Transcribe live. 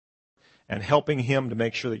and helping him to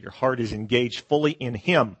make sure that your heart is engaged fully in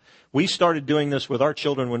him. We started doing this with our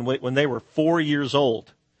children when they were 4 years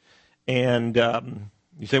old. And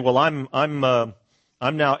you say, well, I'm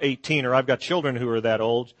now 18, or I've got children who are that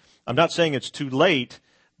old. I'm not saying it's too late,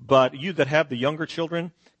 but you that have the younger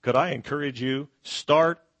children, could I encourage you,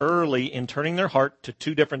 start early in turning their heart to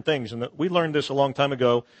two different things. And we learned this a long time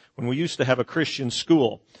ago when we used to have a Christian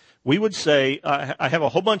school. We would say, I have a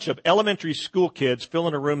whole bunch of elementary school kids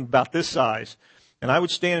filling a room about this size, and I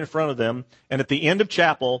would stand in front of them, and at the end of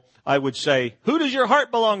chapel, I would say, who does your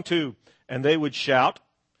heart belong to? And they would shout,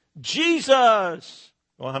 Jesus!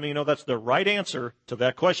 Well, how many of you know that's the right answer to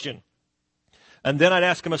that question? And then I'd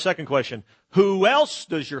ask them a second question. Who else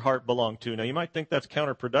does your heart belong to? Now, you might think that's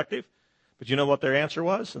counterproductive, but you know what their answer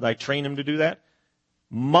was? And I trained them to do that.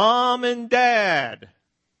 Mom and Dad.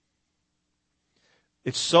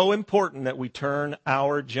 It's so important that we turn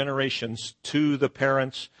our generations to the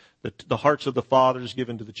parents, the hearts of the fathers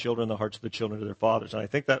given to the children, the hearts of the children to their fathers. And I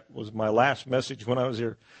think that was my last message when I was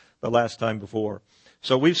here the last time before.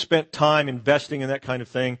 So we've spent time investing in that kind of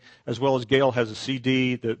thing, as well as Gail has a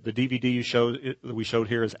CD. The DVD that we showed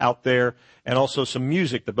here is out there, and also some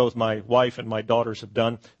music that both my wife and my daughters have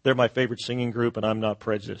done. They're my favorite singing group, and I'm not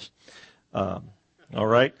prejudiced. All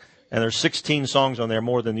right? And there's 16 songs on there,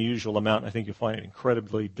 more than the usual amount, and I think you'll find it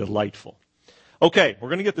incredibly delightful. Okay, we're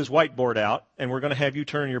going to get this whiteboard out, and we're going to have you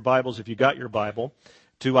turn your Bibles, if you got your Bible,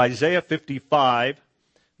 to Isaiah 55,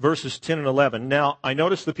 verses 10 and 11. Now, I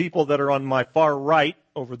notice the people that are on my far right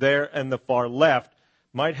over there and the far left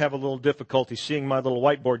might have a little difficulty seeing my little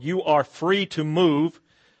whiteboard. You are free to move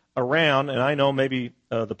around, and I know maybe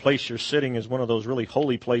the place you're sitting is one of those really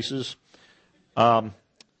holy places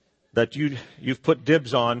that you've put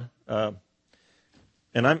dibs on.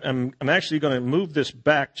 And I'm actually going to move this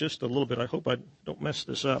back just a little bit. I hope I don't mess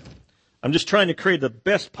this up. I'm just trying to create the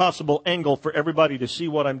best possible angle for everybody to see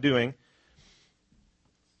what I'm doing.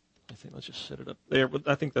 I think let's just set it up there.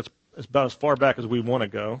 I think that's about as far back as we want to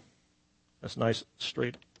go. That's nice,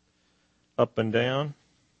 straight up and down.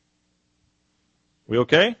 We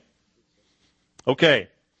okay? Okay.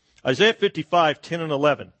 Isaiah 55, 10 and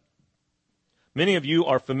 11. Many of you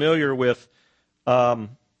are familiar with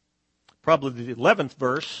probably the 11th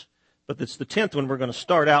verse, but it's the 10th one we're going to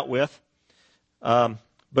start out with.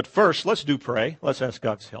 But first, let's pray. Let's ask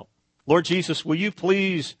God's help. Lord Jesus, will you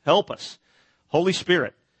please help us? Holy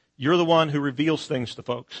Spirit, you're the one who reveals things to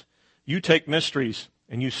folks. You take mysteries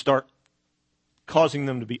and you start causing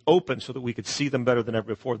them to be open so that we could see them better than ever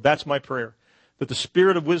before. That's my prayer, that the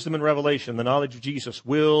spirit of wisdom and revelation, the knowledge of Jesus,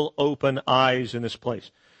 will open eyes in this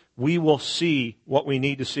place. We will see what we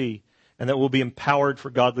need to see, and that we'll be empowered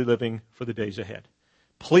for godly living for the days ahead.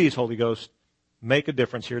 Please, Holy Ghost, make a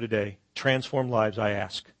difference here today. Transform lives, I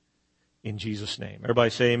ask, in Jesus' name.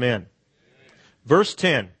 Everybody say amen. Amen. Verse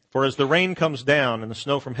 10, for as the rain comes down and the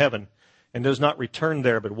snow from heaven, and does not return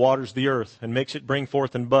there, but waters the earth, and makes it bring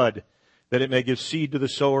forth and bud, that it may give seed to the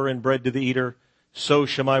sower and bread to the eater, so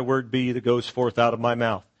shall my word be that goes forth out of my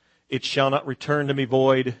mouth. It shall not return to me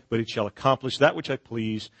void, but it shall accomplish that which I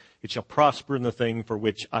please. It shall prosper in the thing for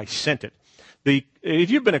which I sent it. If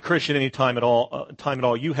you've been a Christian any time at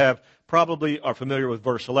all, you have probably are familiar with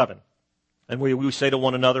verse 11. And we say to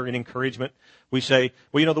one another in encouragement, we say,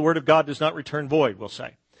 well, the word of God does not return void, we'll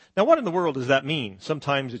say. Now, what in the world does that mean?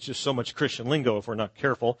 Sometimes it's just so much Christian lingo if we're not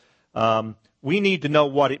careful. We need to know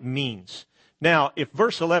what it means. Now, if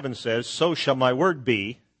verse 11 says, so shall my word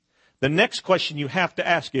be, the next question you have to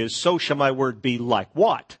ask is, so shall my word be like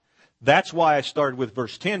what? That's why I started with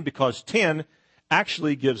verse 10, because 10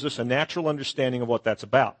 actually gives us a natural understanding of what that's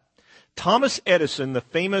about. Thomas Edison, the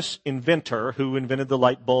famous inventor who invented the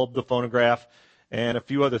light bulb, the phonograph, and a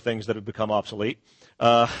few other things that have become obsolete,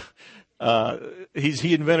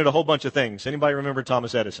 he invented a whole bunch of things. Anybody remember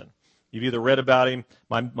Thomas Edison? You've either read about him.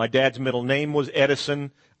 My dad's middle name was Edison.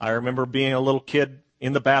 I remember being a little kid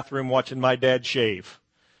in the bathroom watching my dad shave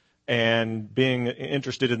and being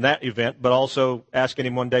interested in that event, but also asking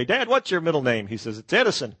him one day, Dad, what's your middle name? He says, it's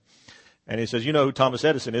Edison. And he says, you know who Thomas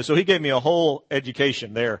Edison is? So he gave me a whole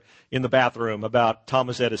education there in the bathroom about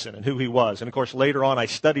Thomas Edison and who he was. And, of course, later on I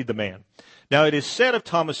studied the man. Now, it is said of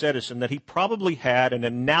Thomas Edison that he probably had an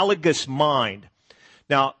analogous mind.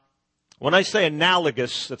 Now, when I say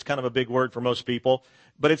analogous, that's kind of a big word for most people,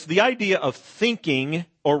 but it's the idea of thinking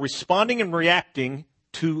or responding and reacting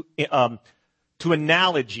to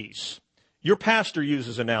analogies. Your pastor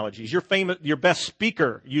uses analogies. Your best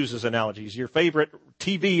speaker uses analogies. Your favorite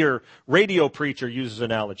TV or radio preacher uses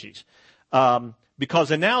analogies.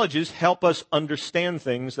 Because analogies help us understand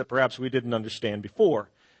things that perhaps we didn't understand before.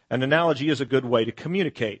 An analogy is a good way to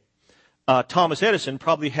communicate. Thomas Edison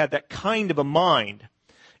probably had that kind of a mind,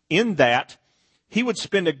 in that he would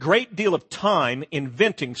spend a great deal of time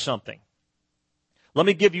inventing something. Let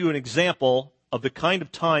me give you an example of the kind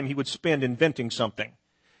of time he would spend inventing something.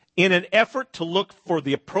 In an effort to look for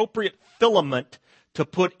the appropriate filament to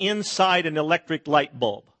put inside an electric light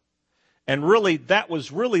bulb. And really, that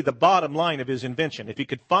was really the bottom line of his invention. If he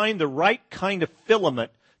could find the right kind of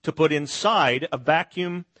filament to put inside a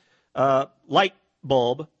vacuum light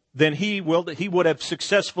bulb, then he would have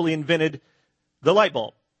successfully invented the light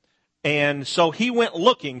bulb. And so he went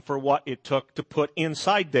looking for what it took to put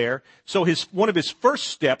inside there. So one of his first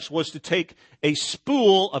steps was to take a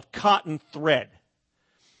spool of cotton thread.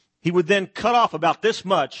 He would then cut off about this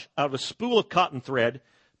much out of a spool of cotton thread,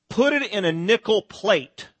 put it in a nickel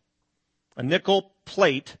plate, and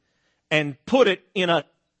put it in an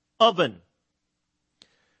oven.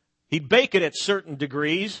 He'd bake it at certain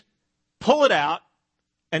degrees, pull it out,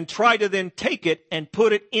 and try to then take it and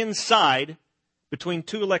put it inside between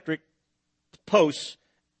two electric posts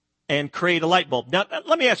and create a light bulb. Now,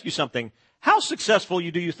 let me ask you something. How successful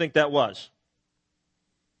do you think that was?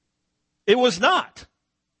 It was not.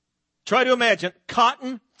 Try to imagine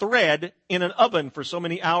cotton thread in an oven for so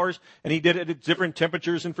many hours, and he did it at different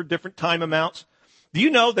temperatures and for different time amounts. Do you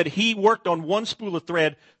know that he worked on one spool of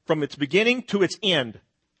thread from its beginning to its end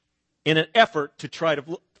in an effort to try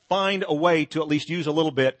to find a way to at least use a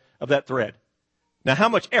little bit of that thread? Now, how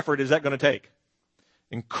much effort is that going to take?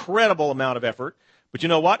 Incredible amount of effort. But you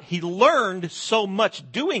know what? He learned so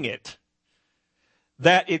much doing it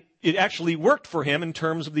that it actually worked for him in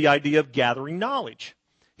terms of the idea of gathering knowledge.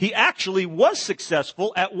 He actually was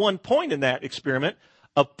successful at one point in that experiment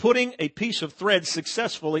of putting a piece of thread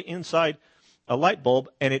successfully inside a light bulb,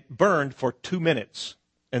 and it burned for 2 minutes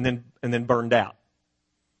and then burned out.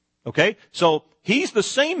 Okay? So he's the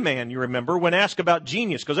same man, you remember, when asked about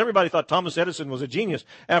genius, because everybody thought Thomas Edison was a genius.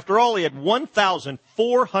 After all, he had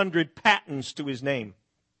 1,400 patents to his name.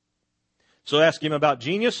 So ask him about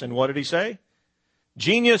genius, and what did he say?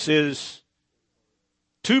 Genius is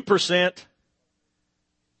 2%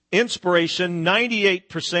 inspiration,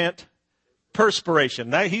 98% perspiration.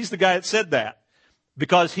 Now, he's the guy that said that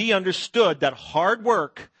because he understood that hard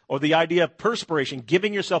work, or the idea of perspiration,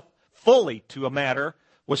 giving yourself fully to a matter,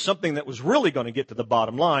 was something that was really going to get to the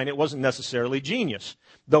bottom line. It wasn't necessarily genius,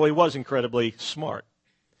 though he was incredibly smart.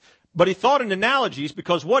 But he thought in analogies,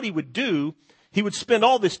 because what he would do, he would spend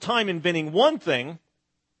all this time inventing one thing,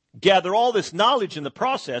 gather all this knowledge in the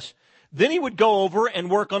process, then he would go over and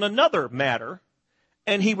work on another matter,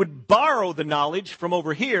 and he would borrow the knowledge from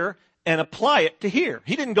over here and apply it to here.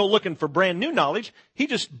 He didn't go looking for brand new knowledge. He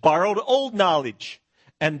just borrowed old knowledge.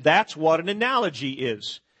 And that's what an analogy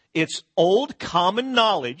is. It's old common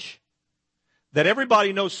knowledge that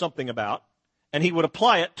everybody knows something about, and he would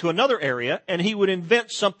apply it to another area, and he would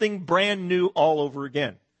invent something brand new all over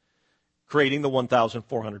again, creating the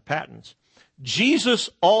 1,400 patents. Jesus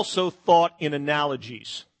also thought in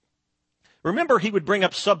analogies. Remember, he would bring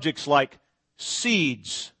up subjects like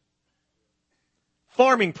seeds,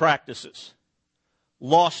 farming practices,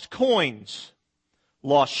 lost coins,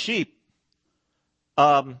 lost sheep.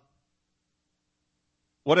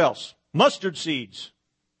 What else? Mustard seeds,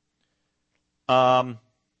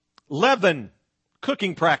 leaven,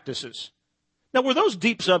 cooking practices. Now, were those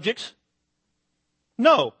deep subjects?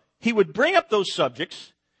 No. He would bring up those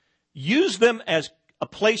subjects, use them as a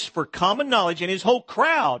place for common knowledge, and his whole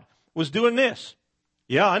crowd was doing this.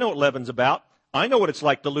 Yeah, I know what leaven's about. I know what it's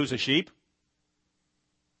like to lose a sheep.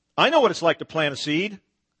 I know what it's like to plant a seed.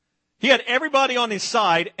 He had everybody on his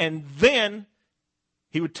side, and then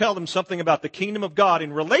he would tell them something about the kingdom of God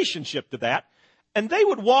in relationship to that, and they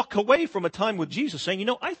would walk away from a time with Jesus saying,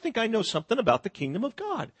 I think I know something about the kingdom of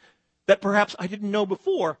God that perhaps I didn't know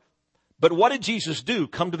before. But what did Jesus do?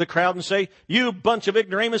 Come to the crowd and say, you bunch of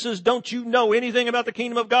ignoramuses, don't you know anything about the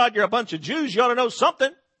kingdom of God? You're a bunch of Jews. You ought to know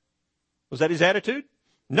something. Was that his attitude?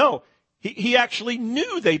 No. He actually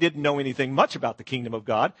knew they didn't know anything much about the kingdom of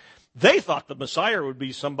God. They thought the Messiah would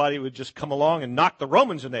be somebody who would just come along and knock the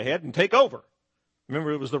Romans in the head and take over.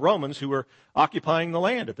 Remember, it was the Romans who were occupying the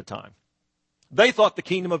land at the time. They thought the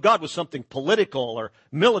kingdom of God was something political or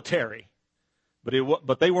military,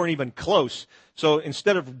 but they weren't even close. So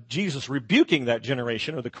instead of Jesus rebuking that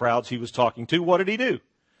generation or the crowds he was talking to, what did he do?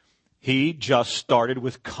 He just started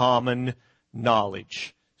with common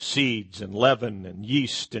knowledge, seeds and leaven and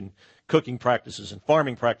yeast and cooking practices and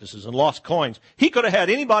farming practices and lost coins. He could have had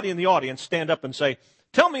anybody in the audience stand up and say,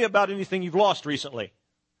 tell me about anything you've lost recently.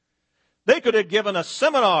 They could have given a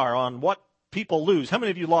seminar on what people lose. How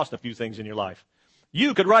many of you lost a few things in your life?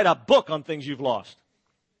 You could write a book on things you've lost.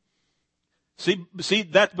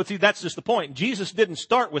 But that's just the point. Jesus didn't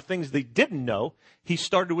start with things they didn't know. He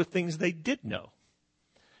started with things they did know.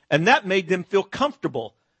 And that made them feel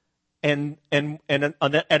comfortable. And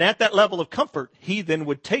at that level of comfort, he then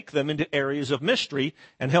would take them into areas of mystery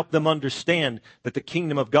and help them understand that the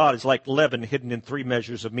kingdom of God is like leaven hidden in 3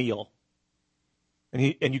 measures of meal.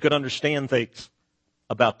 And you could understand things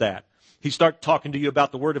about that. He started talking to you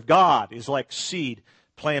about the Word of God is like seed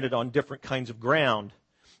planted on different kinds of ground.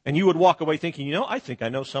 And you would walk away thinking, I think I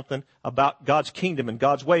know something about God's kingdom and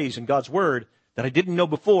God's ways and God's Word that I didn't know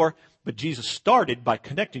before. But Jesus started by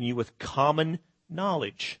connecting you with common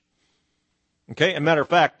knowledge. Okay? As a matter of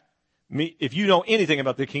fact, if you know anything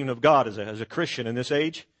about the kingdom of God as a Christian in this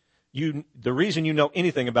age, the reason you know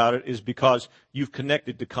anything about it is because you've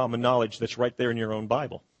connected to common knowledge that's right there in your own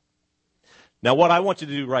Bible. Now, what I want you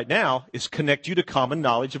to do right now is connect you to common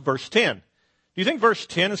knowledge of verse 10. Do you think verse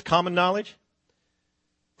 10 is common knowledge?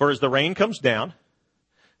 For as the rain comes down,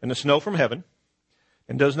 and the snow from heaven,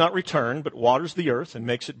 and does not return, but waters the earth, and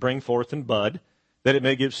makes it bring forth and bud, that it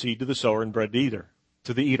may give seed to the sower and bread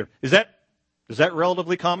to the eater. Is that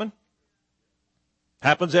relatively common?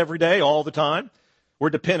 Happens every day, all the time. We're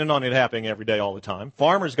dependent on it happening every day, all the time.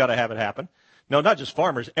 Farmers got to have it happen. No, not just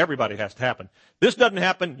farmers. Everybody has to happen. This doesn't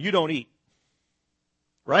happen, you don't eat.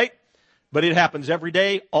 Right? But it happens every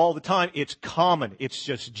day, all the time. It's common. It's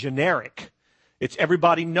just generic.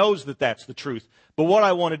 Everybody knows that that's the truth. But what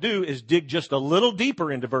I want to do is dig just a little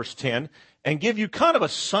deeper into verse 10 and give you kind of a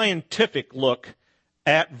scientific look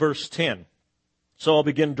at verse 10. So I'll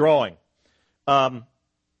begin drawing. I'll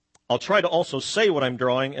try to also say what I'm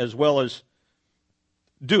drawing as well as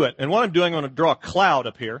do it. And what I'm doing, I'm going to draw a cloud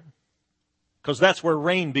up here because that's where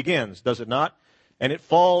rain begins, does it not? And it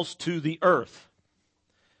falls to the earth.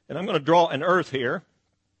 And I'm going to draw an earth here,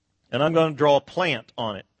 and I'm going to draw a plant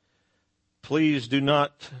on it. Please do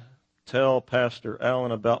not tell Pastor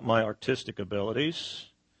Allen about my artistic abilities.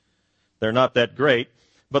 They're not that great.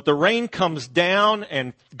 But the rain comes down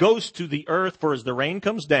and goes to the earth, for as the rain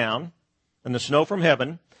comes down and the snow from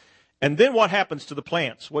heaven. And then what happens to the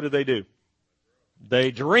plants? What do?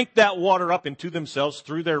 They drink that water up into themselves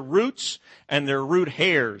through their roots and their root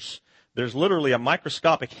hairs. There's literally a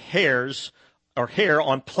microscopic hair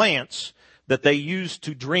on plants that they use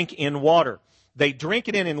to drink in water. They drink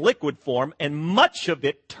it in liquid form, and much of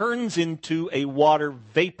it turns into a water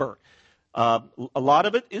vapor. A lot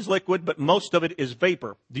of it is liquid, but most of it is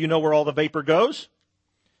vapor. Do you know where all the vapor goes?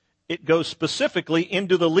 It goes specifically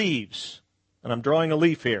into the leaves. And I'm drawing a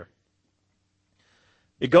leaf here.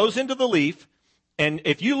 It goes into the leaf, and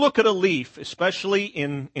if you look at a leaf, especially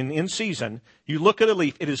in season, you look at a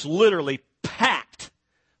leaf, it is literally packed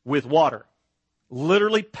with water.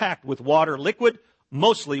 Literally packed with water liquid,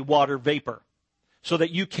 mostly water vapor. So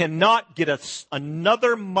that you cannot get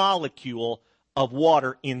another molecule of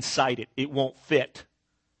water inside it. It won't fit.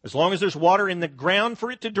 As long as there's water in the ground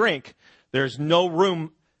for it to drink, there's no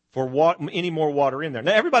room for any more water in there.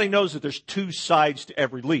 Now, everybody knows that there's 2 sides to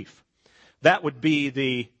every leaf. That would be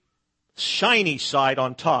the shiny side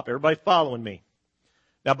on top. Everybody following me?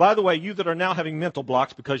 Now, by the way, you that are now having mental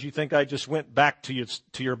blocks because you think I just went back to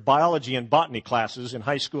your biology and botany classes in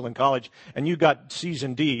high school and college, and you got C's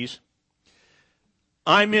and D's,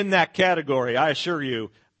 I'm in that category, I assure you.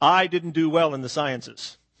 I didn't do well in the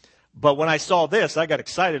sciences. But when I saw this, I got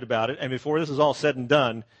excited about it. And before this is all said and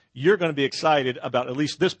done, you're going to be excited about at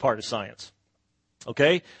least this part of science.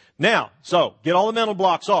 Okay? Now, so get all the mental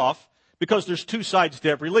blocks off because there's 2 sides to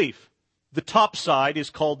every leaf. The top side is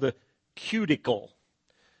called the cuticle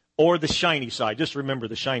or the shiny side. Just remember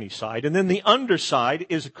the shiny side. And then the underside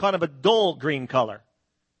is kind of a dull green color.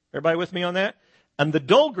 Everybody with me on that? And the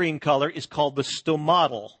dull green color is called the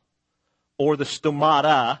stomatal, or the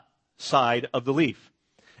stomata side of the leaf.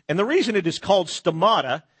 And the reason it is called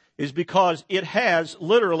stomata is because it has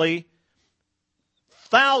literally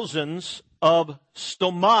thousands of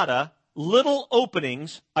stomata, little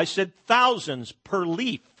openings. I said thousands per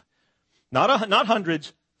leaf. Not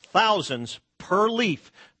hundreds, thousands per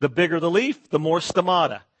leaf. The bigger the leaf, the more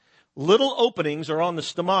stomata. Little openings are on the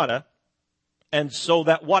stomata. And so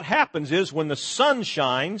that what happens is when the sun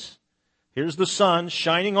shines, here's the sun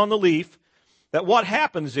shining on the leaf, that what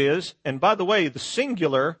happens is, and by the way, the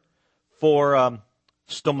singular for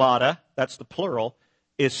stomata, that's the plural,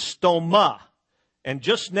 is stoma. And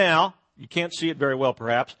just now, you can't see it very well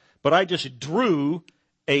perhaps, but I just drew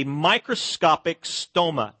a microscopic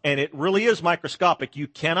stoma. And it really is microscopic. You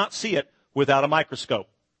cannot see it without a microscope.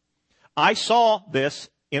 I saw this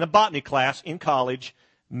in a botany class in college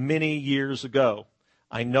many years ago.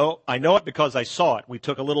 I know it because I saw it. We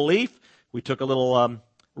took a little leaf, we took a little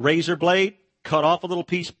razor blade, cut off a little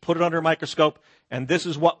piece, put it under a microscope, and this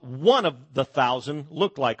is what one of the 1,000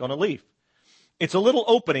 looked like on a leaf. It's a little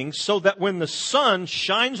opening so that when the sun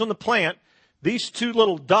shines on the plant, these two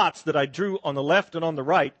little dots that I drew on the left and on the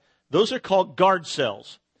right, those are called guard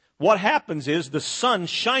cells. What happens is the sun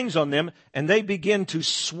shines on them and they begin to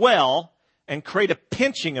swell and create a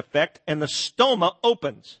pinching effect, and the stoma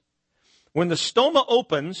opens. When the stoma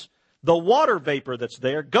opens, the water vapor that's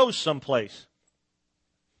there goes someplace.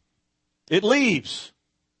 It leaves.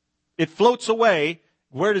 It floats away.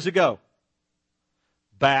 Where does it go?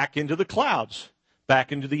 Back into the clouds,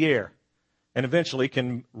 back into the air, and eventually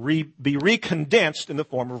can be recondensed in the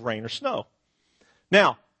form of rain or snow.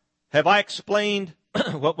 Now, have I explained?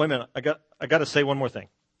 Well, wait a minute. I got to say one more thing.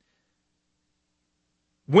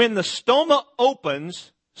 When the stoma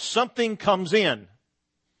opens, something comes in.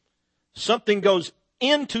 Something goes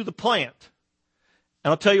into the plant.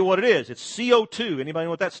 And I'll tell you what it is. It's CO2. Anybody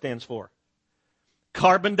know what that stands for?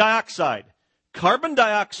 Carbon dioxide. Carbon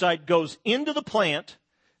dioxide goes into the plant.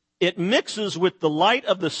 It mixes with the light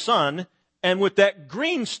of the sun and with that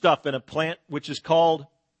green stuff in a plant, which is called,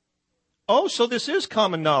 so this is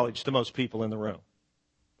common knowledge to most people in the room.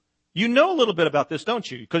 You know a little bit about this, don't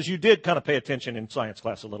you? Because you did kind of pay attention in science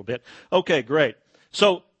class a little bit. Okay, great.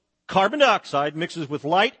 So carbon dioxide mixes with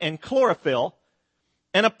light and chlorophyll,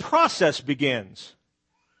 and a process begins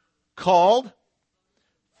called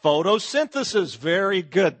photosynthesis. Very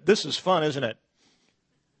good. This is fun, isn't it?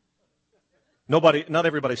 Not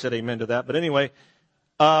everybody said amen to that, but anyway,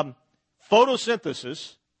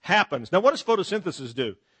 photosynthesis happens. Now, what does photosynthesis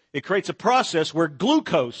do? It creates a process where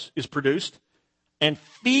glucose is produced and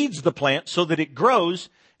feeds the plant so that it grows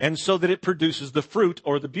and so that it produces the fruit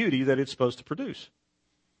or the beauty that it's supposed to produce.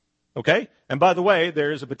 Okay? And by the way,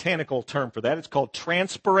 there is a botanical term for that. It's called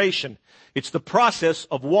transpiration. It's the process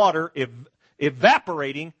of water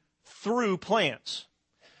evaporating through plants.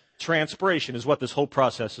 Transpiration is what this whole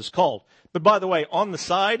process is called. But by the way, on the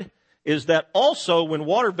side is that also when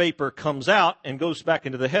water vapor comes out and goes back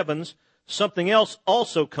into the heavens, something else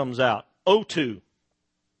also comes out. O2.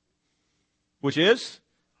 Which is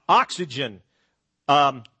oxygen.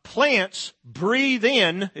 Plants breathe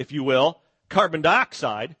in, if you will, carbon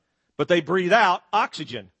dioxide, but they breathe out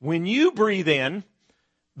oxygen. When you breathe in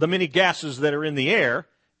the many gases that are in the air,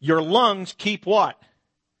 your lungs keep what?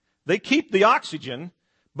 They keep the oxygen,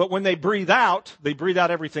 but when they breathe out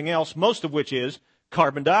everything else, most of which is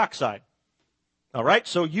carbon dioxide. All right?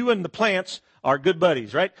 So you and the plants are good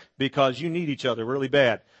buddies, right? Because you need each other really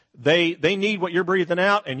bad. They need what you're breathing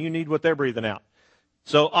out, and you need what they're breathing out.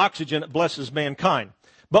 So oxygen blesses mankind.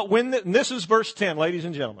 But and this is verse 10, ladies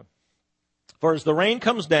and gentlemen. For as the rain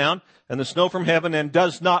comes down and the snow from heaven and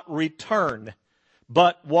does not return,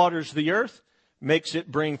 but waters the earth, makes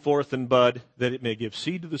it bring forth and bud, that it may give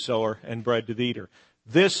seed to the sower and bread to the eater.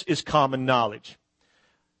 This is common knowledge.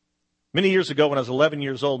 Many years ago, when I was 11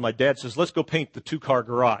 years old, my dad says, let's go paint the 2-car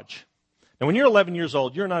garage. Now, when you're 11 years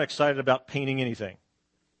old, you're not excited about painting anything.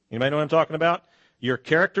 Anybody know what I'm talking about? Your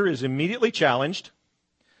character is immediately challenged.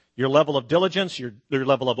 Your level of diligence, your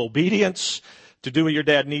level of obedience to do what your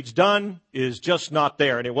dad needs done is just not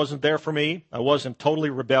there. And it wasn't there for me. I wasn't totally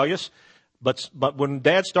rebellious. But when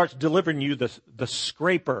Dad starts delivering you the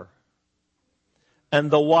scraper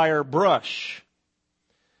and the wire brush,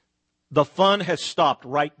 the fun has stopped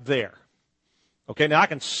right there. Okay, now I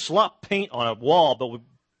can slop paint on a wall,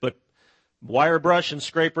 but wire brush and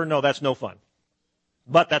scraper, no, that's no fun.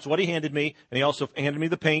 But that's what he handed me, and he also handed me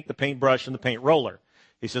the paintbrush, and the paint roller.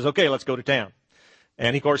 He says, okay, let's go to town.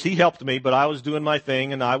 And, of course, he helped me, but I was doing my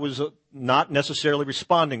thing, and I was not necessarily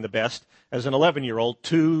responding the best as an 11-year-old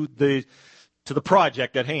to the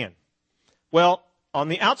project at hand. Well, on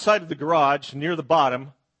the outside of the garage, near the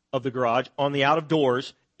bottom of the garage, on the out of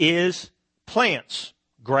doors, is plants,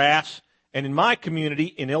 grass, and in my community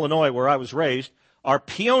in Illinois where I was raised are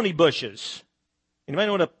peony bushes. Anybody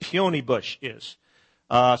know what a peony bush is?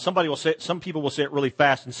 Some people will say it really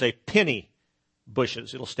fast and say penny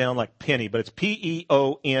bushes. It'll sound like penny, but it's Peony,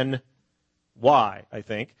 I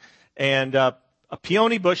think. And a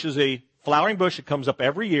peony bush is a flowering bush that comes up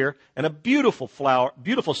every year, and a beautiful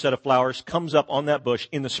set of flowers comes up on that bush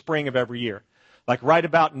in the spring of every year. Like right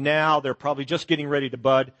about now, they're probably just getting ready to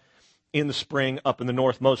bud in the spring up in the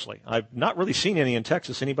north mostly. I've not really seen any in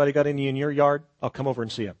Texas. Anybody got any in your yard? I'll come over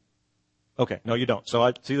and see them. Okay, no, you don't. So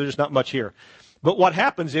I see there's not much here. But what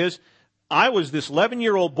happens is, I was this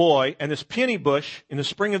 11-year-old boy, and this peony bush in the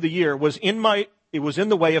spring of the year was in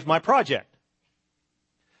the way of my project.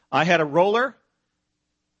 I had a roller,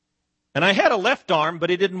 and I had a left arm, but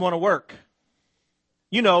it didn't want to work.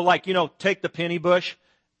 Take the penny bush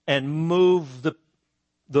and move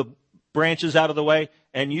the branches out of the way,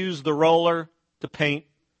 and use the roller to paint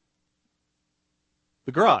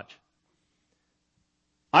the garage.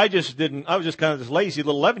 I was just kind of this lazy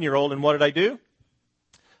little 11-year-old, and what did I do?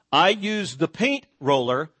 I used the paint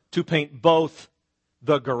roller to paint both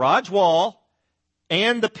the garage wall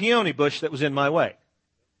and the peony bush that was in my way.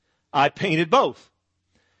 I painted both.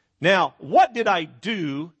 Now, what did I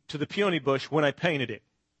do to the peony bush when I painted it?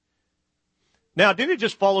 Now, did it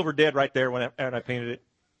just fall over dead right there when I painted it?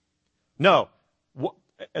 No.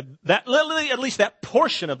 At least that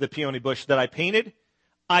portion of the peony bush that I painted,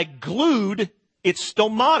 I glued its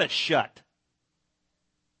stomata shut.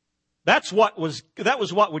 That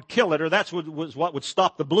was what would kill it, or was what would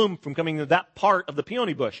stop the bloom from coming to that part of the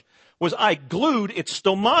peony bush, was I glued its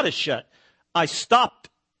stomata shut. I stopped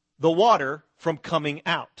the water from coming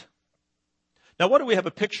out. Now, what do we have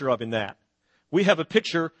a picture of in that? We have a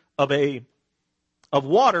picture of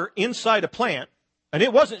water inside a plant, and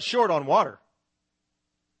it wasn't short on water.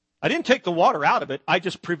 I didn't take the water out of it. I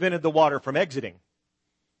just prevented the water from exiting.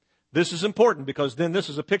 This is important because then this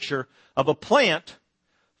is a picture of a plant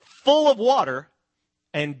full of water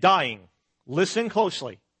and dying. Listen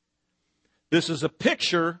closely. This is a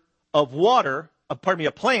picture of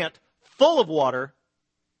a plant full of water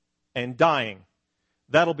and dying.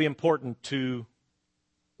 That'll be important to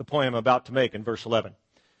the point I'm about to make in verse 11.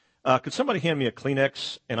 Could somebody hand me a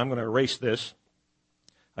Kleenex, and I'm going to erase this.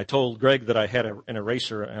 I told Greg that I had an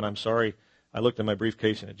eraser, and I'm sorry. I looked in my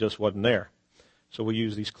briefcase, and it just wasn't there. So we'll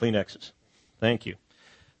use these Kleenexes. Thank you.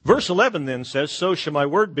 Verse 11 then says, "So shall my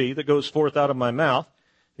word be that goes forth out of my mouth.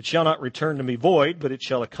 It shall not return to me void, but it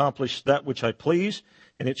shall accomplish that which I please,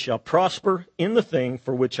 and it shall prosper in the thing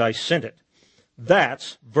for which I sent it."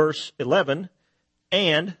 That's verse 11,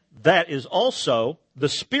 and that is also the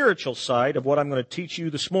spiritual side of what I'm going to teach you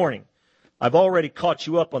this morning. I've already caught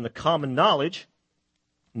you up on the common knowledge.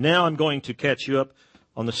 Now I'm going to catch you up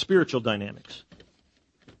on the spiritual dynamics.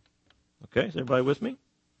 Okay, is everybody with me?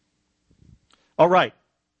 All right.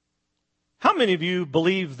 How many of you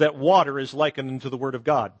believe that water is likened unto the Word of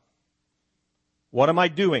God? What am I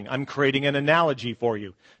doing? I'm creating an analogy for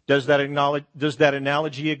you. Does that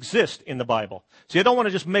analogy exist in the Bible? See, I don't want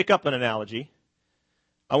to just make up an analogy.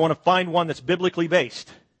 I want to find one that's biblically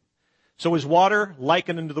based. So is water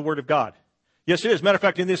likened unto the Word of God? Yes, it is. Matter of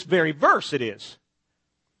fact, in this very verse, it is.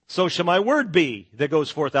 So shall my word be that goes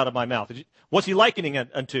forth out of my mouth. What's he likening it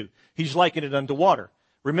unto? He's likening it unto water.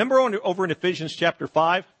 Remember over in Ephesians chapter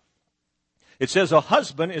 5? It says a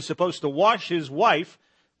husband is supposed to wash his wife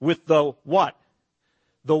with the what?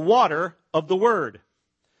 The water of the word.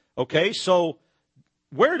 Okay, so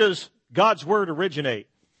where does God's word originate?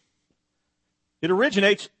 It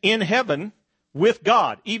originates in heaven with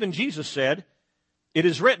God. Even Jesus said, "It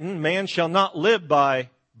is written, man shall not live by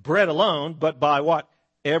bread alone, but by what?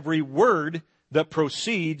 Every word that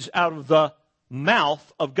proceeds out of the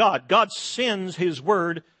mouth of God." God sends his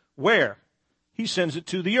word where? He sends it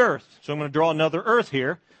to the earth. So I'm going to draw another earth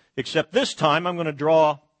here, except this time I'm going to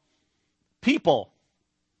draw people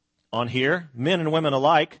on here, men and women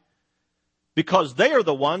alike, because they are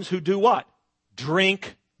the ones who do what?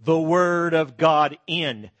 Drink the word of God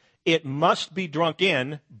in. It must be drunk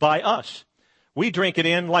in by us. We drink it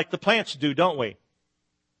in like the plants do, don't we?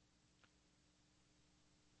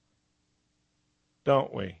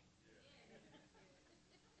 Don't we?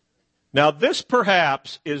 Now, this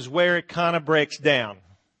perhaps is where it kind of breaks down.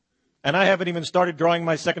 And I haven't even started drawing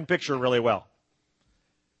my second picture really well.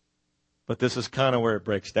 But this is kind of where it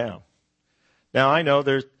breaks down. Now, I know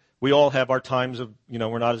we all have our times of,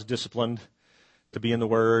 we're not as disciplined to be in the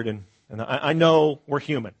Word. And I know we're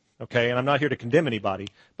human, okay? And I'm not here to condemn anybody.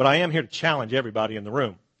 But I am here to challenge everybody in the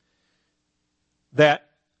room. That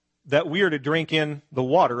we are to drink in the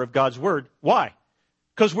water of God's Word. Why?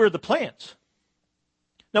 Because we're the plants.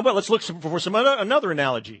 Now, but let's look for another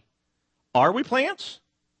analogy. Are we plants?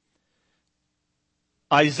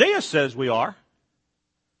 Isaiah says we are.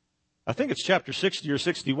 I think it's chapter 60 or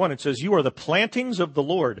 61. It says, "You are the plantings of the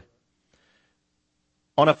Lord."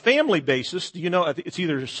 On a family basis, do you know, it's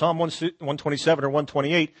either Psalm 127 or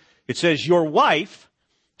 128. It says, "Your wife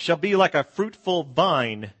shall be like a fruitful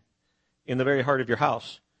vine in the very heart of your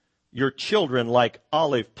house. Your children like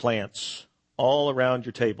olive plants all around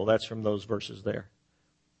your table." That's from those verses there.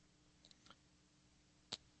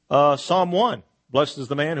 Psalm 1. "Blessed is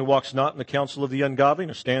the man who walks not in the counsel of the ungodly,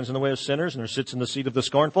 nor stands in the way of sinners, nor sits in the seat of the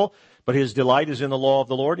scornful. But his delight is in the law of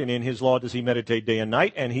the Lord, and in his law does he meditate day and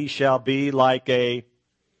night. And he shall be like a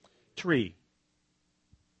tree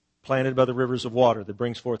planted by the rivers of water that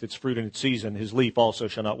brings forth its fruit in its season. His leaf also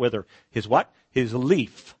shall not wither." His what? His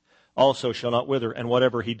leaf also shall not wither, and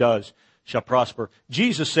whatever he does shall prosper.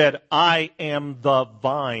 Jesus said, I am the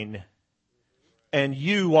vine, and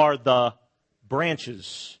you are the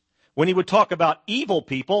branches. When he would talk about evil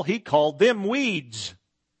people, he called them weeds.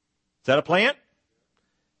 Is that a plant?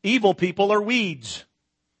 Evil people are weeds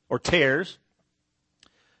or tares.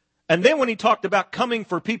 And then when he talked about coming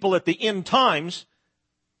for people at the end times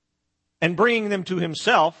and bringing them to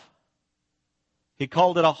himself, he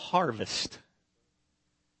called it a harvest,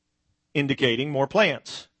 indicating more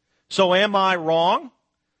plants. So am I wrong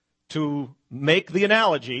to make the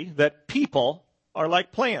analogy that people are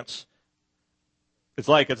like plants? It's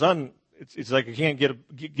like you can't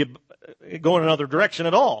get go in another direction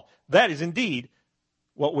at all. That is indeed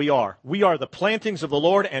what we are. We are the plantings of the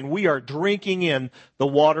Lord, and we are drinking in the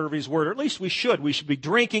water of his word. Or at least we should. We should be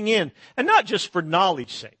drinking in, and not just for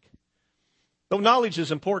knowledge's sake. Though knowledge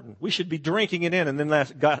is important, we should be drinking it in and then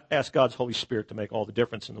ask God's Holy Spirit to make all the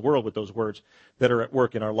difference in the world with those words that are at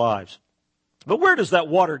work in our lives. But where does that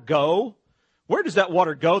water go? Where does that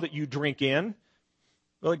water go that you drink in?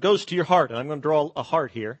 Well, it goes to your heart, and I'm going to draw a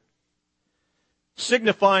heart here,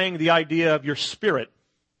 signifying the idea of your spirit.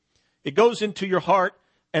 It goes into your heart,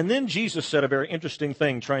 and then Jesus said a very interesting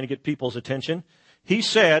thing, trying to get people's attention. He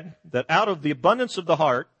said that out of the abundance of the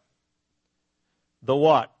heart, the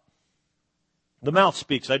what? The mouth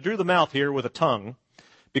speaks. I drew the mouth here with a tongue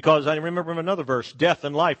because I remember another verse, death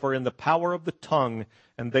and life are in the power of the tongue,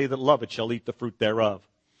 and they that love it shall eat the fruit thereof.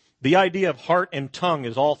 The idea of heart and tongue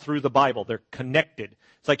is all through the Bible. They're connected.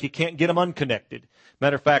 It's like you can't get them unconnected.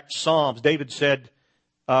 Matter of fact, Psalms, David said,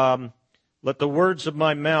 let the words of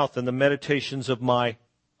my mouth and the meditations of my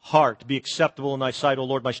heart be acceptable in thy sight, O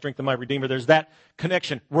Lord, my strength and my redeemer. There's that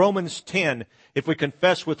connection. Romans 10, if we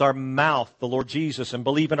confess with our mouth the Lord Jesus and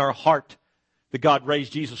believe in our heart that God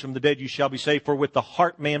raised Jesus from the dead, you shall be saved. For with the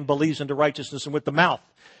heart man believes unto righteousness, and with the mouth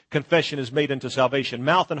confession is made unto salvation.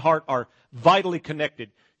 Mouth and heart are vitally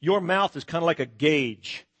connected. Your mouth is kind of like a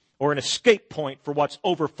gauge or an escape point for what's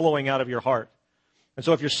overflowing out of your heart. And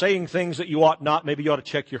so if you're saying things that you ought not, maybe you ought to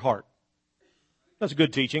check your heart. That's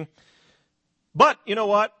good teaching. But you know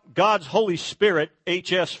what? God's Holy Spirit,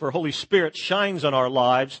 HS for Holy Spirit, shines on our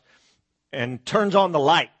lives and turns on the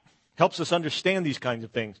light, helps us understand these kinds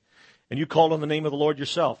of things. And you called on the name of the Lord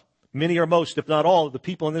yourself. Many or most, if not all, of the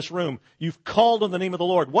people in this room, you've called on the name of the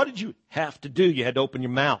Lord. What did you have to do? You had to open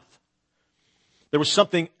your mouth. There was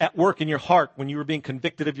something at work in your heart when you were being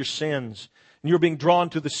convicted of your sins, and you were being drawn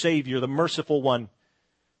to the Savior, the merciful one,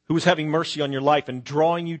 who was having mercy on your life and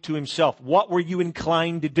drawing you to himself. What were you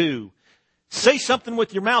inclined to do? Say something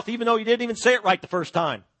with your mouth, even though you didn't even say it right the first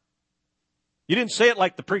time. You didn't say it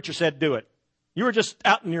like the preacher said do it. You were just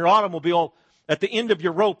out in your automobile at the end of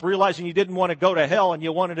your rope, realizing you didn't want to go to hell and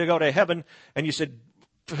you wanted to go to heaven. And you said,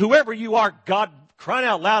 whoever you are, God, crying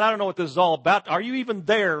out loud, I don't know what this is all about. Are you even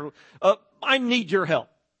there? I need your help.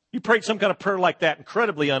 You prayed some kind of prayer like that,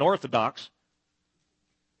 incredibly unorthodox.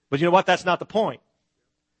 But you know what? That's not the point.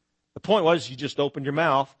 The point was you just opened your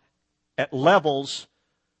mouth at levels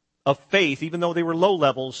of faith, even though they were low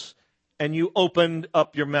levels, and you opened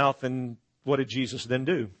up your mouth, and what did Jesus then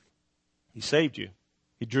do? He saved you.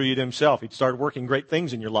 He drew you to himself. He started working great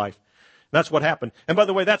things in your life. That's what happened. And by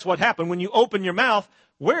the way, that's what happened. When you open your mouth,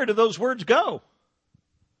 where do those words go?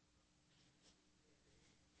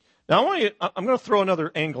 Now, I'm going to throw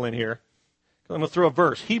another angle in here. I'm going to throw a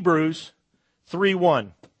verse. Hebrews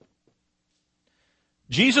 3:1.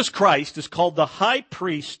 Jesus Christ is called the high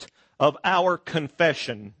priest of our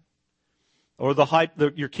confession. Or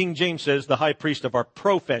your King James says the high priest of our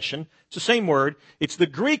profession. It's the same word. It's the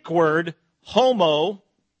Greek word homo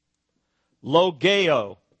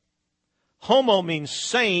logeo. Homo means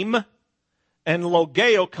same, and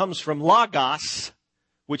logeo comes from logos,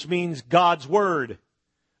 which means God's word.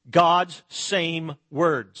 God's same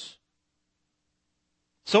words.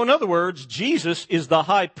 So in other words, Jesus is the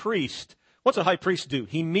high priest. What's a high priest do?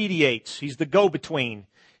 He mediates. He's the go-between.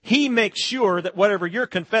 He makes sure that whatever you're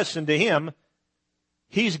confessing to him,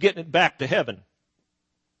 he's getting it back to heaven.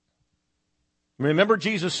 Remember,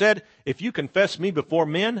 Jesus said, if you confess me before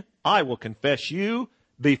men, I will confess you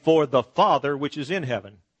before the Father which is in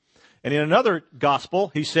heaven. And in another gospel,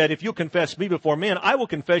 he said, if you confess me before men, I will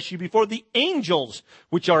confess you before the angels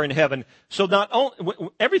which are in heaven. So not only,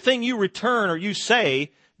 everything you return or you say,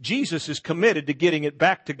 Jesus is committed to getting it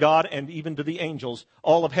back to God and even to the angels.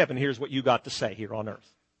 All of heaven, here's what you got to say here on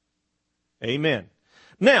earth. Amen.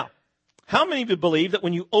 Now, how many of you believe that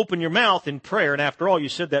when you open your mouth in prayer, and after all, you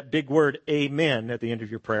said that big word, amen, at the end of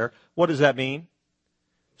your prayer, what does that mean?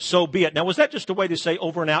 So be it. Now, was that just a way to say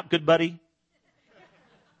over and out, good buddy?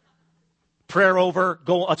 Prayer over,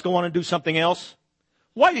 let's go on and do something else?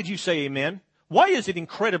 Why did you say amen? Why is it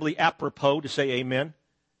incredibly apropos to say amen?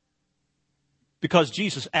 Because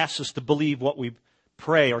Jesus asks us to believe what we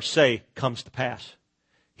pray or say comes to pass.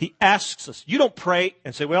 He asks us. You don't pray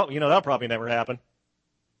and say, well, that'll probably never happen.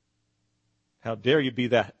 How dare you be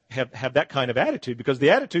that, have that kind of attitude? Because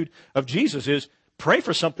the attitude of Jesus is pray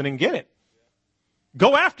for something and get it.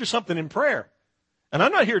 Go after something in prayer. And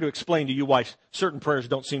I'm not here to explain to you why certain prayers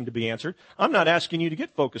don't seem to be answered. I'm not asking you to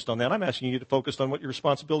get focused on that. I'm asking you to focus on what your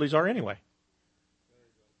responsibilities are anyway.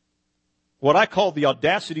 What I call the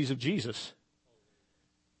audacities of Jesus.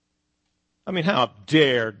 I mean, how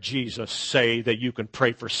dare Jesus say that you can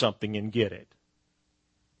pray for something and get it?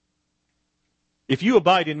 If you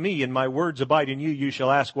abide in me and my words abide in you, you shall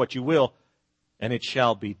ask what you will, and it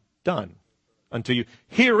shall be done unto you.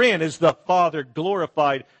 Herein is the Father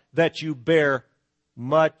glorified, that you bear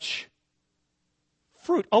much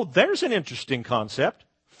fruit. Oh, there's an interesting concept.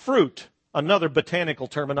 Fruit, another botanical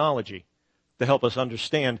terminology to help us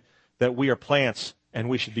understand that we are plants and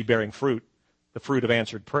we should be bearing fruit, the fruit of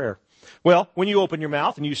answered prayer. Well, when you open your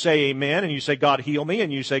mouth and you say amen, and you say, God, heal me,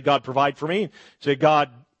 and you say, God, provide for me, and say, God,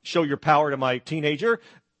 show your power to my teenager,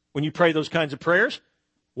 when you pray those kinds of prayers,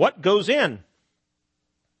 what goes in?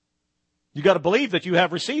 You got to believe that you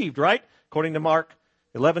have received, right? According to Mark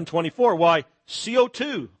 11:24. Why?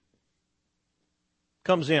 CO2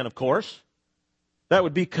 comes in, of course. That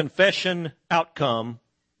would be confession outcome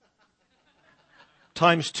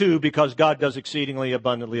times 2, because God does exceedingly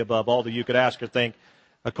abundantly above all that you could ask or think,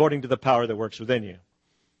 according to the power that works within you.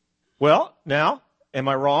 Well, now, am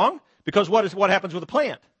I wrong? Because what happens with a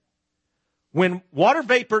plant? When water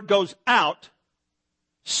vapor goes out,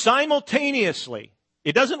 simultaneously,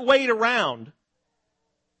 it doesn't wait around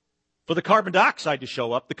for the carbon dioxide to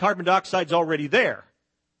show up. The carbon dioxide's already there.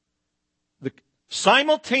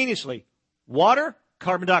 Simultaneously, water,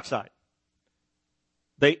 carbon dioxide.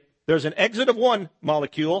 There's an exit of one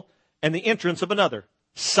molecule and the entrance of another.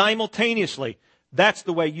 Simultaneously. That's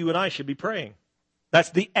the way you and I should be praying.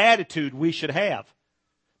 That's the attitude we should have.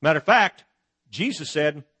 Matter of fact, Jesus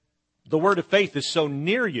said, the word of faith is so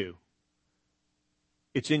near you.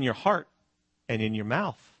 It's in your heart and in your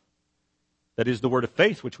mouth. That is the word of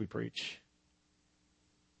faith which we preach.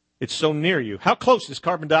 It's so near you. How close is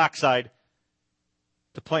carbon dioxide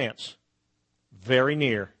to plants? Very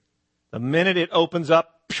near. The minute it opens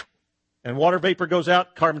up and water vapor goes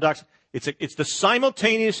out, carbon dioxide. It's the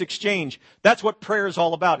simultaneous exchange. That's what prayer is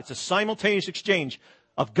all about. It's a simultaneous exchange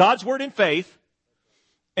of God's word in faith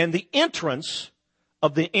and the entrance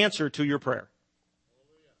of the answer to your prayer.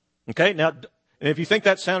 Okay? Now, and if you think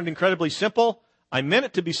that sounded incredibly simple, I meant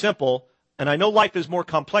it to be simple, and I know life is more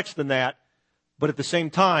complex than that, but at the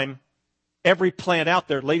same time, every plant out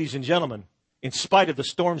there, ladies and gentlemen, in spite of the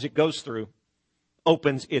storms it goes through,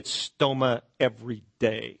 opens its stoma every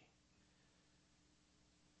day.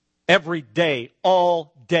 Every day,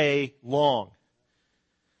 all day long.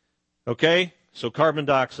 Okay? So carbon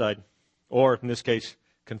dioxide, or in this case,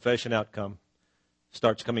 confession outcome,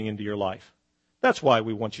 starts coming into your life. That's why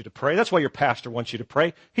we want you to pray. That's why your pastor wants you to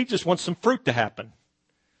pray. He just wants some fruit to happen.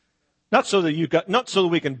 Not so that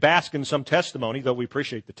we can bask in some testimony, though we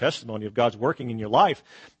appreciate the testimony of God's working in your life.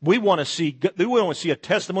 We want to see a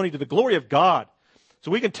testimony to the glory of God.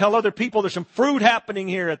 So we can tell other people there's some fruit happening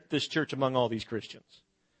here at this church among all these Christians.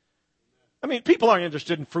 I mean, people aren't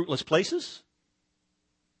interested in fruitless places.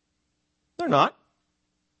 They're not.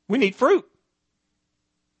 We need fruit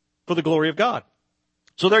for the glory of God.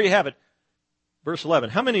 So there you have it. Verse 11.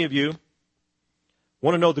 How many of you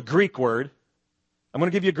want to know the Greek word? I'm going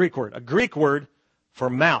to give you a Greek word for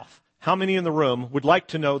mouth. How many in the room would like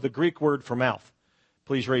to know the Greek word for mouth?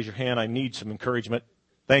 Please raise your hand. I need some encouragement.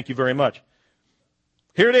 Thank you very much.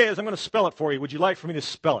 Here it is. I'm going to spell it for you. Would you like for me to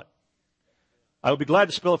spell it? I will be glad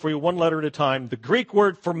to spell it for you one letter at a time. The Greek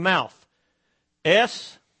word for mouth.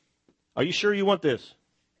 Are you sure you want this?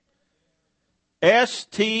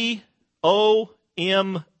 Stoma.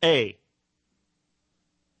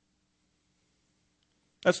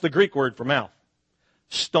 That's the Greek word for mouth.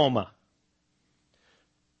 Stoma.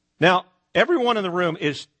 Now, everyone in the room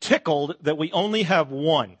is tickled that we only have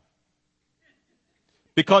one,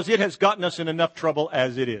 because it has gotten us in enough trouble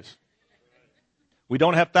as it is. We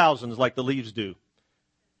don't have thousands like the leaves do.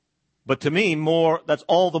 But to me, that's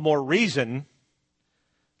all the more reason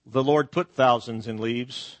the Lord put thousands in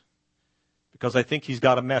leaves, because I think He's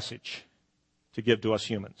got a message to give to us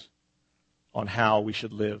humans on how we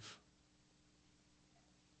should live.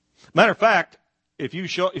 Matter of fact, if you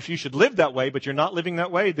should live that way, but you're not living that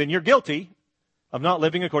way, then you're guilty of not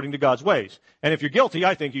living according to God's ways. And if you're guilty,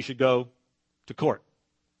 I think you should go to court.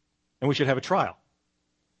 And we should have a trial.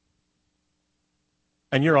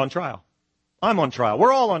 And you're on trial. I'm on trial.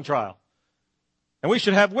 We're all on trial. And we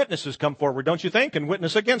should have witnesses come forward, don't you think, and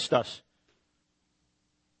witness against us.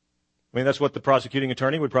 I mean, that's what the prosecuting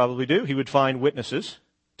attorney would probably do. He would find witnesses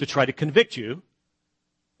to try to convict you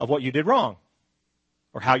of what you did wrong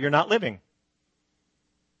or how you're not living.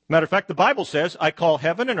 Matter of fact, the Bible says, I call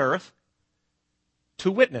heaven and earth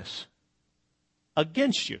to witness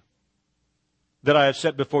against you, that I have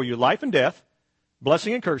set before you life and death,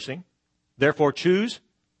 blessing and cursing. Therefore choose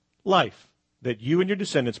life, that you and your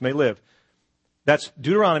descendants may live. That's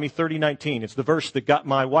Deuteronomy 30:19. It's the verse that got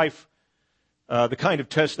my wife the kind of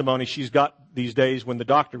testimony she's got these days when the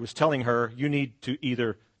doctor was telling her, you need to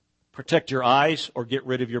either protect your eyes or get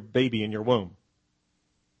rid of your baby in your womb.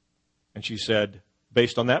 And she said,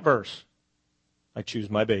 based on that verse, I choose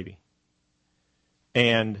my baby.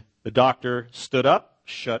 And the doctor stood up,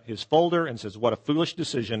 shut his folder, and says, what a foolish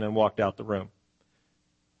decision, and walked out the room.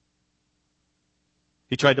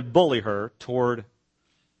 He tried to bully her toward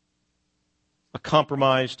a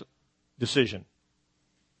compromised decision.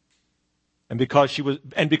 And because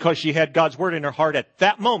she had God's word in her heart at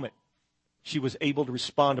that moment, she was able to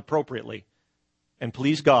respond appropriately and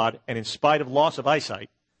please God. And in spite of loss of eyesight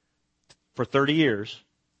for 30 years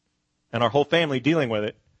and our whole family dealing with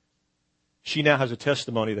it, she now has a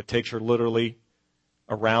testimony that takes her literally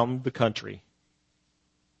around the country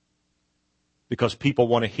because people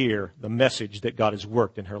want to hear the message that God has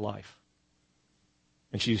worked in her life.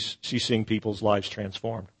 And she's seeing people's lives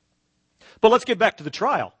transformed. But let's get back to the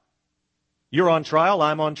trial. You're on trial,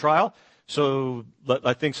 I'm on trial. So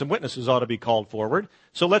I think some witnesses ought to be called forward.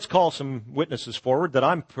 So let's call some witnesses forward that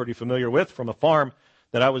I'm pretty familiar with from a farm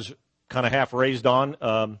that I was kind of half raised on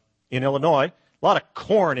in Illinois. A lot of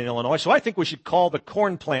corn in Illinois. So I think we should call the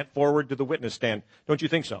corn plant forward to the witness stand. Don't you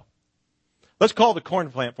think so? Let's call the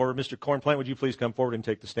corn plant forward. Mr. Corn Plant, would you please come forward and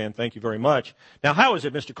take the stand? Thank you very much. Now, how is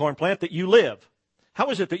it, Mr. Corn Plant, that you live? How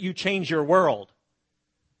is it that you change your world?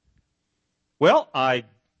 Well, I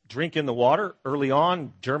drink in the water early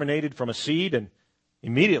on, germinated from a seed, and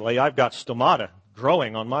immediately I've got stomata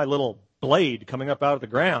growing on my little blade coming up out of the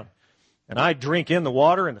ground. And I drink in the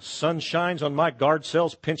water, and the sun shines on my guard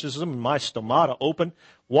cells, pinches them, and my stomata open.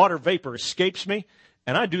 Water vapor escapes me,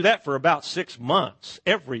 and I do that for about 6 months,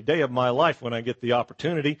 every day of my life when I get the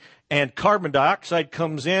opportunity. And carbon dioxide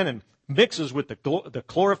comes in and mixes with the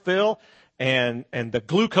chlorophyll, and the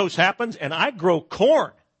glucose happens, and I grow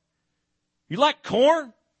corn. You like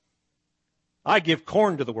corn? I give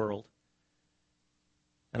corn to the world.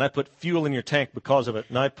 And I put fuel in your tank because of it,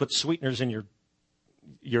 and I put sweeteners in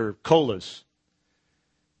your colas.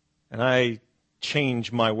 And I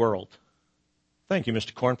change my world. Thank you,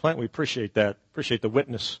 Mr. Corn Plant. We appreciate that. Appreciate the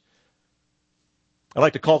witness. I'd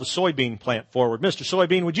like to call the soybean plant forward. Mr.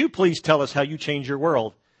 Soybean, would you please tell us how you change your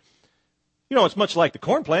world? You know, it's much like the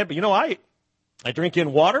corn plant, but you know, I drink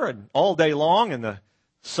in water and all day long, and the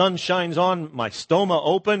sun shines on my stoma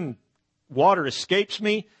open, water escapes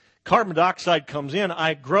me, carbon dioxide comes in,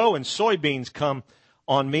 I grow, and soybeans come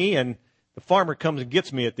on me, and the farmer comes and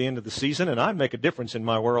gets me at the end of the season, and I make a difference in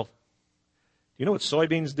my world. Do you know what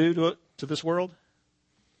soybeans do to this world?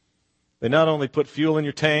 They not only put fuel in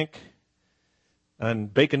your tank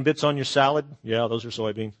and bacon bits on your salad, yeah, those are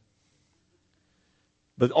soybeans,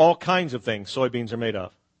 but all kinds of things soybeans are made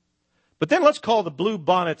of. But then let's call the blue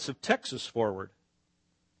bonnets of Texas forward.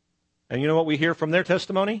 And you know what we hear from their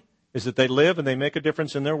testimony? Is that they live and they make a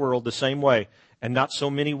difference in their world the same way. And not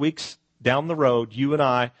so many weeks down the road, you and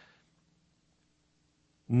I,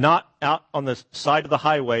 not out on the side of the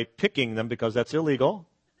highway picking them because that's illegal,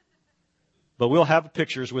 but we'll have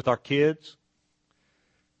pictures with our kids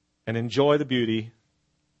and enjoy the beauty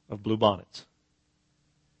of blue bonnets.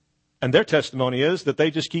 And their testimony is that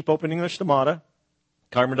they just keep opening their stomata,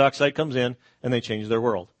 carbon dioxide comes in, and they change their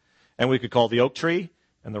world. And we could call the oak tree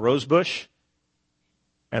and the rose bush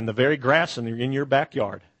and the very grass in your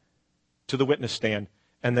backyard to the witness stand,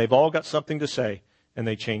 and they've all got something to say, and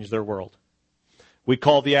they change their world. We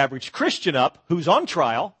call the average Christian up who's on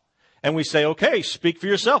trial, and we say, okay, speak for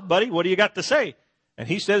yourself, buddy. What do you got to say? And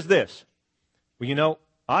he says this, well, you know,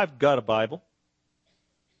 I've got a Bible.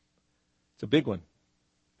 It's a big one.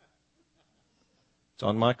 It's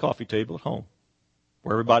on my coffee table at home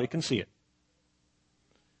where everybody can see it.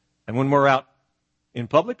 And when we're out in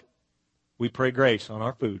public, we pray grace on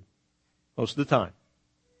our food most of the time.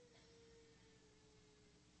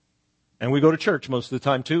 And we go to church most of the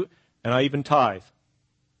time too, and I even tithe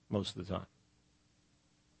most of the time.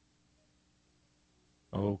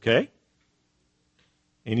 Okay.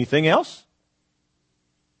 Anything else?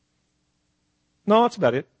 No, that's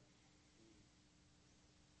about it.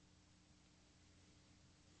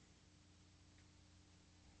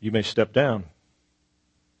 you may step down.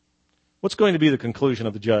 What's going to be the conclusion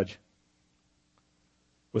of the judge?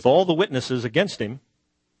 With all the witnesses against him,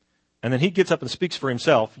 and then he gets up and speaks for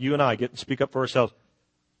himself. You and I get and speak up for ourselves.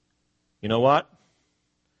 You know what?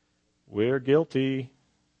 We're guilty.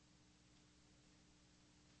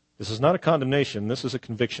 This is not a condemnation. This is a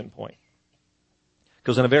conviction point.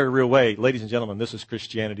 Because in a very real way, ladies and gentlemen, this is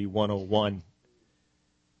Christianity 101.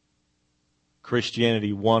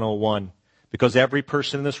 Christianity 101. Because every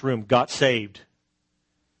person in this room got saved.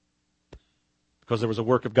 Because there was a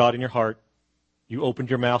work of God in your heart. You opened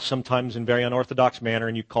your mouth sometimes in very unorthodox manner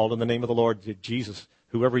and you called in the name of the Lord. Jesus,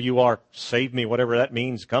 whoever you are, save me, whatever that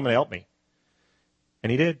means, come and help me.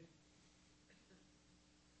 And he did.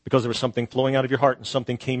 Because there was something flowing out of your heart and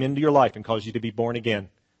something came into your life and caused you to be born again.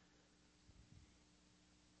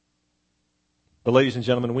 But ladies and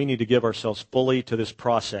gentlemen, we need to give ourselves fully to this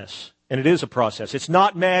process. And it is a process. It's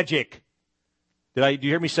not magic. Do you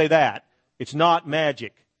hear me say that? It's not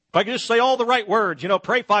magic. If I could just say all the right words,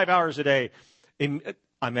 pray 5 hours a day.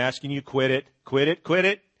 I'm asking you, quit it, quit it, quit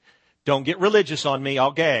it. Don't get religious on me.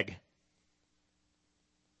 I'll gag.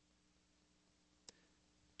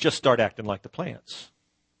 Just start acting like the plants.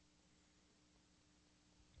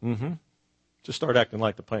 Just start acting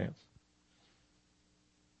like the plants.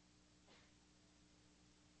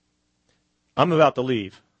 I'm about to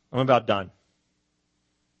leave. I'm about done.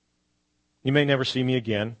 You may never see me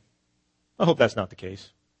again. I hope that's not the case.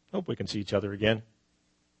 I hope we can see each other again.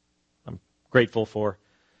 I'm grateful for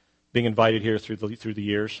being invited here through the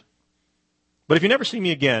years. But if you never see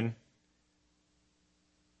me again,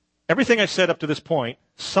 everything I said up to this point,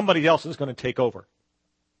 somebody else is going to take over.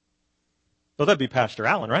 Well, that'd be Pastor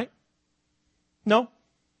Allen, right? No,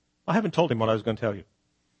 I haven't told him what I was going to tell you.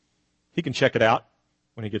 He can check it out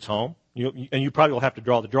when he gets home. And you probably will have to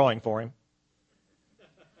draw the drawing for him.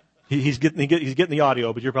 He's getting the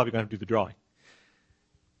audio, but you're probably going to have to do the drawing.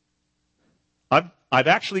 I've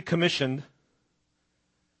actually commissioned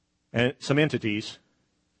some entities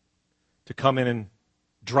to come in and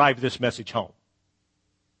drive this message home.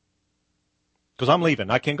 Because I'm leaving.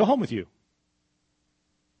 I can't go home with you.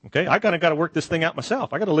 Okay? I got to work this thing out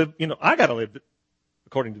myself. I got to live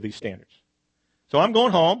according to these standards. So I'm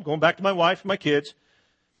going home, going back to my wife and my kids.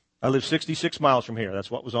 I live 66 miles from here.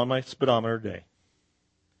 That's what was on my speedometer today.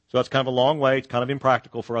 So that's kind of a long way. It's kind of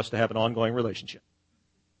impractical for us to have an ongoing relationship.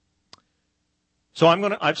 So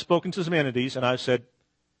I've spoken to some entities and I've said,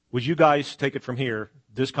 would you guys take it from here?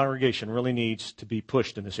 This congregation really needs to be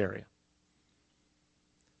pushed in this area.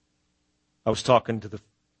 I was talking to the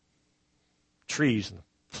trees and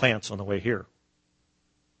the plants on the way here.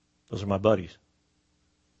 Those are my buddies.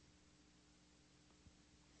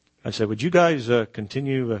 I said, would you guys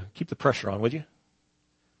continue, keep the pressure on, would you?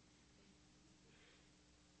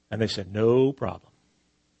 And they said, no problem.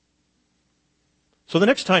 So the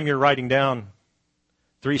next time you're writing down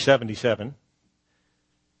 377,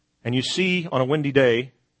 and you see on a windy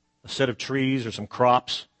day a set of trees or some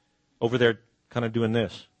crops over there kind of doing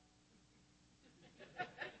this.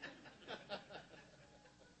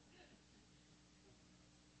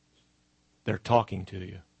 They're talking to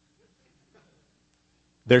you.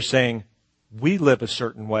 They're saying, we live a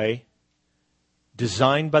certain way,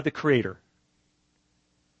 designed by the Creator.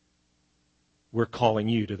 We're calling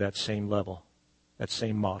you to that same level, that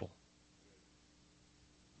same model.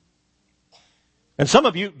 And some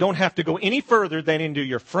of you don't have to go any further than into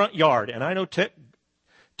your front yard. And I know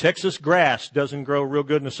Texas grass doesn't grow real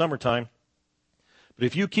good in the summertime. But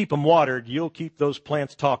if you keep them watered, you'll keep those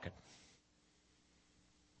plants talking.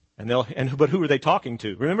 But who are they talking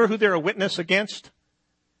to? Remember who they're a witness against?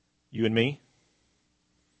 You and me.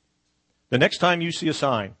 The next time you see a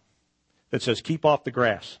sign that says, keep off the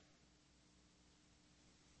grass,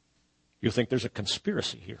 you'll think there's a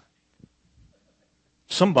conspiracy here.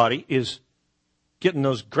 Somebody is getting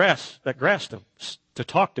that grass to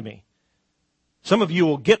talk to me. Some of you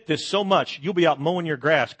will get this so much, you'll be out mowing your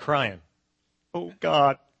grass crying. Oh,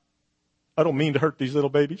 God, I don't mean to hurt these little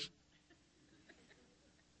babies.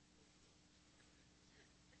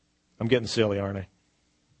 I'm getting silly, aren't I?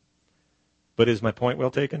 But is my point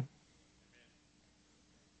well taken?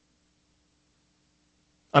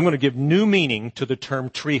 I'm going to give new meaning to the term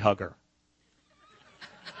tree hugger.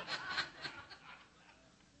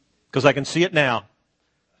 Because I can see it now.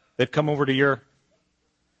 They've come over to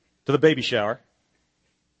the baby shower.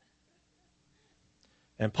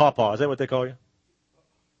 And Pawpaw, is that what they call you?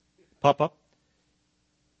 Pawpaw?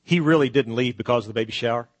 He really didn't leave because of the baby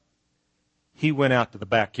shower. He went out to the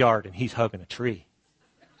backyard and he's hugging a tree.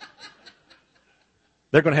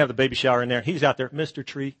 They're going to have the baby shower in there. He's out there, Mr.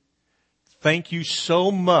 Tree, thank you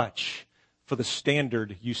so much for the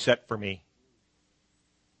standard you set for me.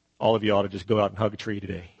 All of you ought to just go out and hug a tree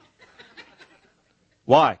today.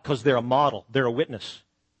 Why? Because they're a model. They're a witness.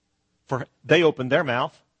 For they opened their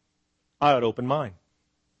mouth. I ought to open mine.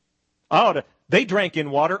 They drank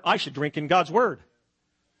in water. I should drink in God's Word.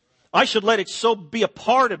 I should let it so be a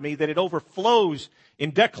part of me that it overflows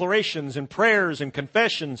in declarations and prayers and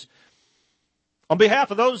confessions on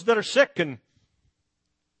behalf of those that are sick and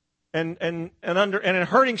in a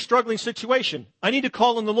hurting, struggling situation. I need to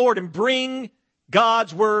call on the Lord and bring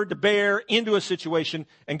God's Word to bear into a situation.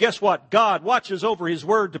 And guess what? God watches over His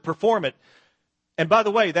Word to perform it. And by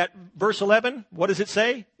the way, that verse 11, what does it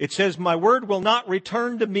say? It says, my word will not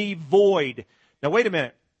return to me void. Now wait a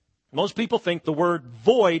minute. Most people think the word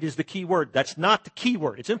void is the key word. That's not the key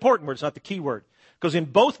word. It's an important word. It's not the key word. Because in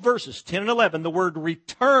both verses, 10 and 11, the word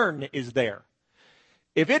return is there.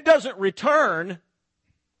 If it doesn't return,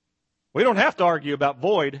 we don't have to argue about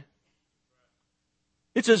void.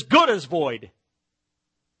 It's as good as void.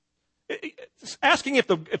 Asking if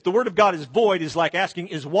the word of God is void is like asking,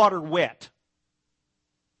 is water wet?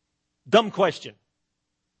 Dumb question.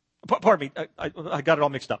 Pardon me, I got it all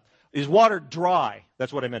mixed up. Is water dry?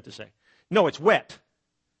 That's what I meant to say. No, it's wet.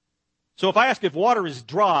 So if I ask if water is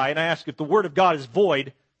dry and I ask if the Word of God is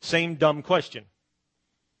void, same dumb question.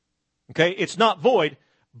 Okay, it's not void,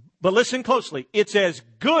 but listen closely. It's as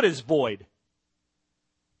good as void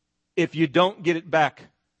if you don't get it back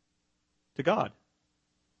to God.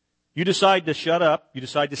 You decide to shut up. You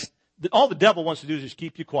decide to... All the devil wants to do is just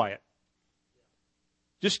keep you quiet.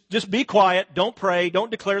 Just be quiet. Don't pray.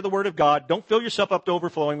 Don't declare the Word of God. Don't fill yourself up to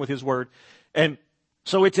overflowing with His Word. And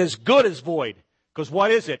so it's as good as void. Because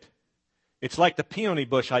what is it? It's like the peony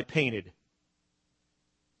bush I painted.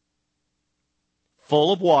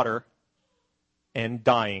 Full of water and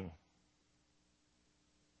dying.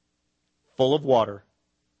 Full of water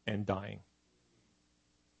and dying.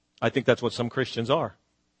 I think that's what some Christians are.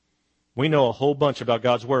 We know a whole bunch about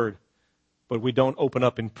God's Word, but we don't open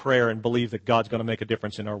up in prayer and believe that God's going to make a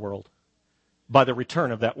difference in our world by the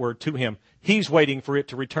return of that word to Him. He's waiting for it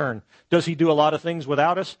to return. Does He do a lot of things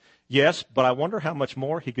without us? Yes, but I wonder how much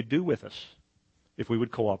more He could do with us if we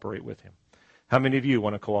would cooperate with Him. How many of you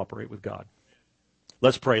want to cooperate with God?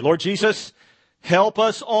 Let's pray. Lord Jesus, help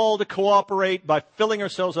us all to cooperate by filling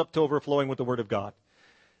ourselves up to overflowing with the Word of God.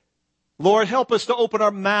 Lord, help us to open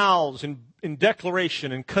our mouths in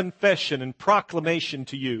declaration and confession and proclamation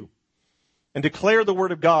to You, and declare the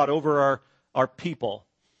Word of God over our people,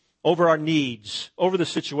 over our needs, over the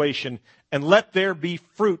situation, and let there be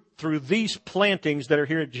fruit through these plantings that are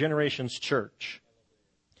here at Generations Church.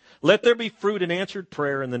 Let there be fruit and answered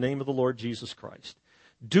prayer in the name of the Lord Jesus Christ.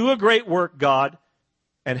 Do a great work, God,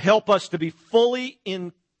 and help us to be fully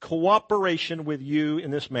in cooperation with You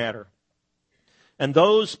in this matter. And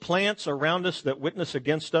those plants around us that witness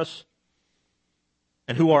against us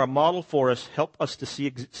and who are a model for us, help us to see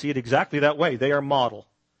it exactly that way. They are a model.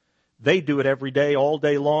 They do it every day, all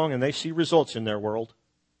day long, and they see results in their world.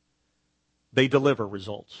 They deliver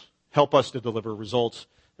results. Help us to deliver results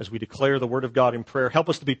as we declare the Word of God in prayer. Help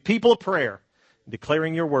us to be people of prayer,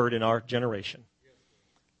 declaring Your Word in our generation.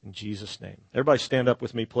 In Jesus' name. Everybody stand up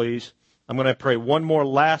with me, please. I'm going to pray one more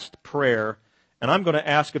last prayer, and I'm going to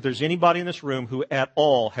ask if there's anybody in this room who at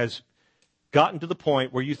all has gotten to the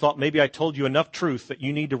point where you thought maybe I told you enough truth that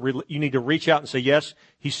you need to reach out and say, yes,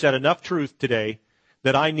 he said enough truth today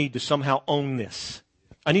that I need to somehow own this.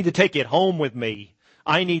 I need to take it home with me.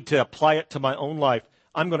 I need to apply it to my own life.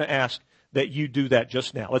 I'm going to ask that you do that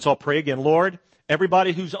just now. Let's all pray again. Lord,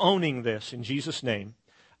 everybody who's owning this, in Jesus' name,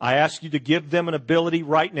 I ask You to give them an ability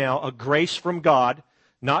right now, a grace from God,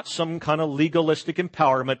 not some kind of legalistic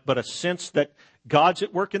empowerment, but a sense that God's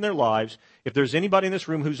at work in their lives. If there's anybody in this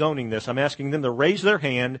room who's owning this, I'm asking them to raise their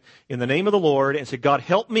hand in the name of the Lord and say, God,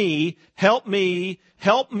 help me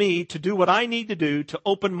to do what I need to do to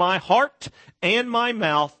open my heart and my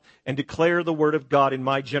mouth and declare the Word of God in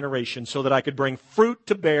my generation so that I could bring fruit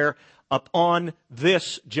to bear upon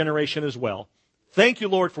this generation as well. Thank You,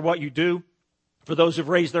 Lord, for what You do. For those who've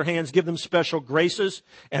raised their hands, give them special graces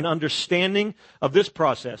and understanding of this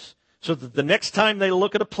process so that the next time they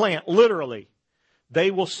look at a plant, literally, they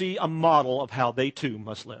will see a model of how they too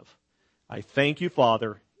must live. I thank You,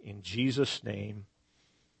 Father, in Jesus' name.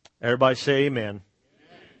 Everybody say amen.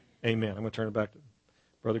 Amen. I'm going to turn it back to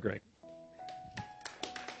Brother Greg.